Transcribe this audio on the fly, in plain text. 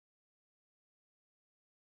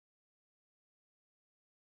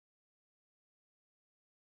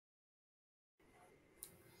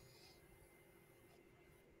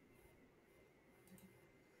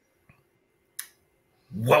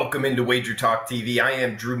Welcome into WagerTalk TV. I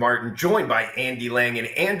am Drew Martin, joined by Andy Lang and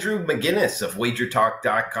Andrew McGinnis of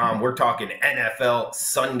WagerTalk.com. We're talking NFL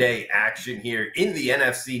Sunday action here in the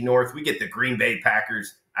NFC North. We get the Green Bay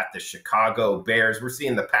Packers at the Chicago Bears. We're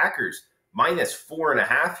seeing the Packers minus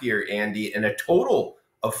 4.5 here, Andy, and a total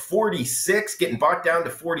of 46, getting bought down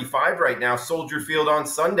to 45 right now. Soldier Field on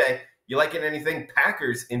Sunday. You liking anything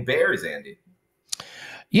Packers and Bears, Andy?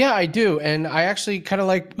 Yeah, I do. And I actually kind of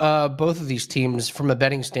like both of these teams from a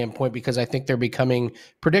betting standpoint because I think they're becoming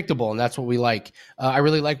predictable, and that's what we like. I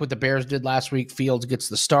really like what the Bears did last week. Fields gets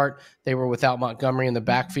the start. They were without Montgomery in the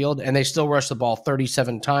backfield, and they still rushed the ball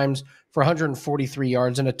 37 times for 143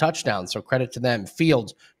 yards and a touchdown. So credit to them.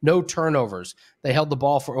 Fields, no turnovers. They held the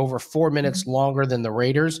ball for over 4 minutes longer than the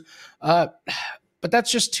Raiders. But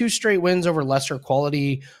that's just 2 straight wins over lesser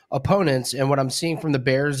quality opponents. And what I'm seeing from the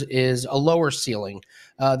Bears is a lower ceiling.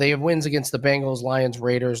 They have wins against the Bengals, Lions,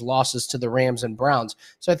 Raiders, losses to the Rams and Browns.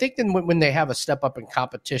 So I think then when they have a step up in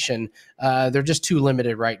competition, they're just too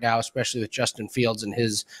limited right now, especially with Justin Fields and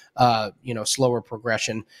his slower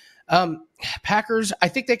progression. Packers, I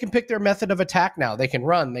think they can pick their method of attack now. They can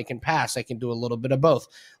run, they can pass, they can do a little bit of both.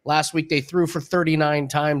 Last week, they threw for 39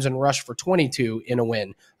 times and rushed for 22 in a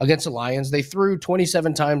win. Against the Lions, they threw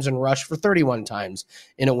 27 times and rushed for 31 times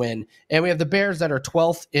in a win. And we have the Bears that are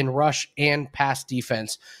 12th in rush and pass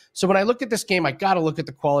defense. So when I look at this game, I got to look at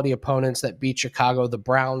the quality opponents that beat Chicago, the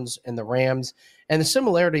Browns and the Rams. And the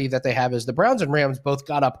similarity that they have is the Browns and Rams both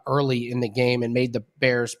got up early in the game and made the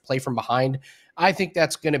Bears play from behind. I think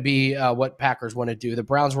that's going to be what Packers want to do. The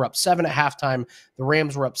Browns were up 7 at halftime. The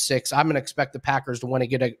Rams were up 6. I'm going to expect the Packers to want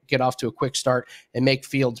to get off to a quick start and make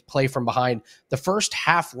Fields play from behind. The first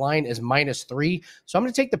half line is -3. So I'm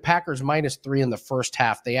going to take the Packers -3 in the first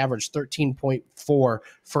half. They averaged 13.4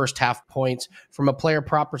 first half points. From a player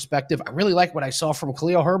prop perspective, I really like what I saw from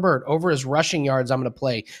Khalil Herbert over his rushing yards. I'm going to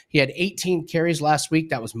play. He had 18 carries last week.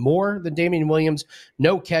 That was more than Damian Williams.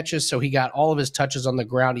 No catches, so he got all of his touches on the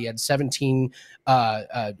ground. He had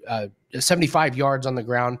 75 yards on the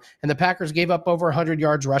ground, and the Packers gave up over 100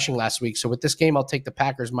 yards rushing last week. So with this game, I'll take the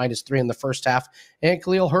Packers -3 in the first half and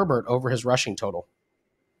Khalil Herbert over his rushing total.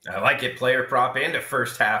 I like it. Player prop and a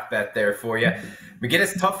first half bet there for you.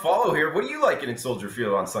 McGinnis, tough follow here. What are you liking in Soldier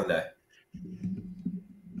Field on Sunday?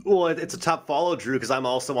 Well, it's a tough follow, Drew, because I'm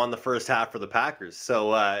also on the first half for the Packers.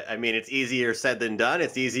 So, it's easier said than done.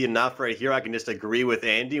 It's easy enough right here. I can just agree with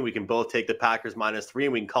Andy. We can both take the Packers -3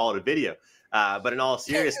 and we can call it a video. But in all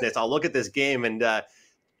seriousness, I'll look at this game and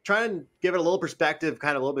try and give it a little perspective,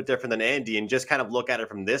 kind of a little bit different than Andy, and just kind of look at it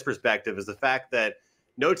from this perspective is the fact that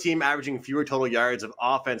no team averaging fewer total yards of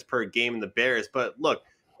offense per game than the Bears. But look,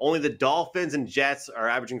 only the Dolphins and Jets are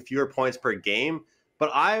averaging fewer points per game. But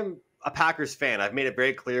I'm a Packers fan. I've made it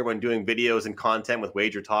very clear when doing videos and content with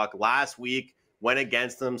Wager Talk. Last week, went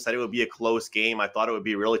against them, said it would be a close game. I thought it would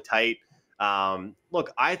be really tight.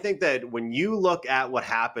 Look, I think that when you look at what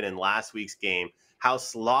happened in last week's game, how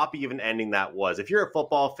sloppy of an ending that was. If you're a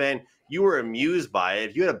football fan, you were amused by it.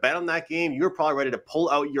 If you had a bet on that game, you were probably ready to pull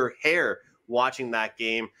out your hair watching that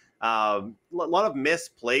game. A lot of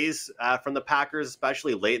missed plays from the Packers,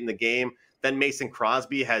 especially late in the game. Then Mason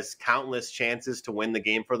Crosby has countless chances to win the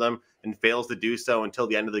game for them and fails to do so until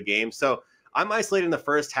the end of the game. So I'm isolated in the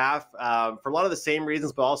first half for a lot of the same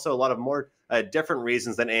reasons, but also a lot of more different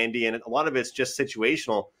reasons than Andy. And a lot of it's just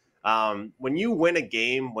situational. When you win a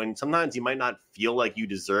game, when sometimes you might not feel like you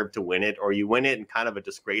deserve to win it, or you win it in kind of a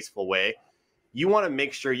disgraceful way, you want to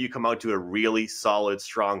make sure you come out to a really solid,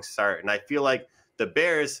 strong start. And I feel like the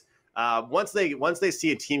Bears, once they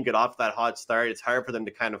see a team get off that hot start, it's hard for them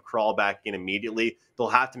to kind of crawl back in immediately. They'll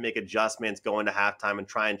have to make adjustments going to halftime and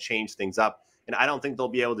try and change things up. And I don't think they'll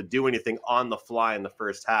be able to do anything on the fly in the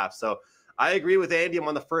first half. So I agree with Andy. I'm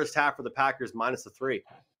on the first half for the Packers -3.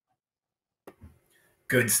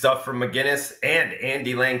 Good stuff from McGinnis and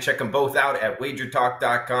Andy Lang. Check them both out at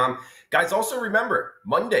WagerTalk.com. Guys, also remember,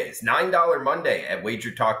 Mondays, $9 Monday at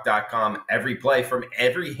WagerTalk.com. Every play from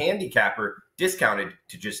every handicapper discounted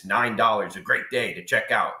to just $9. A great day to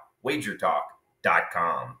check out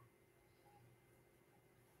WagerTalk.com.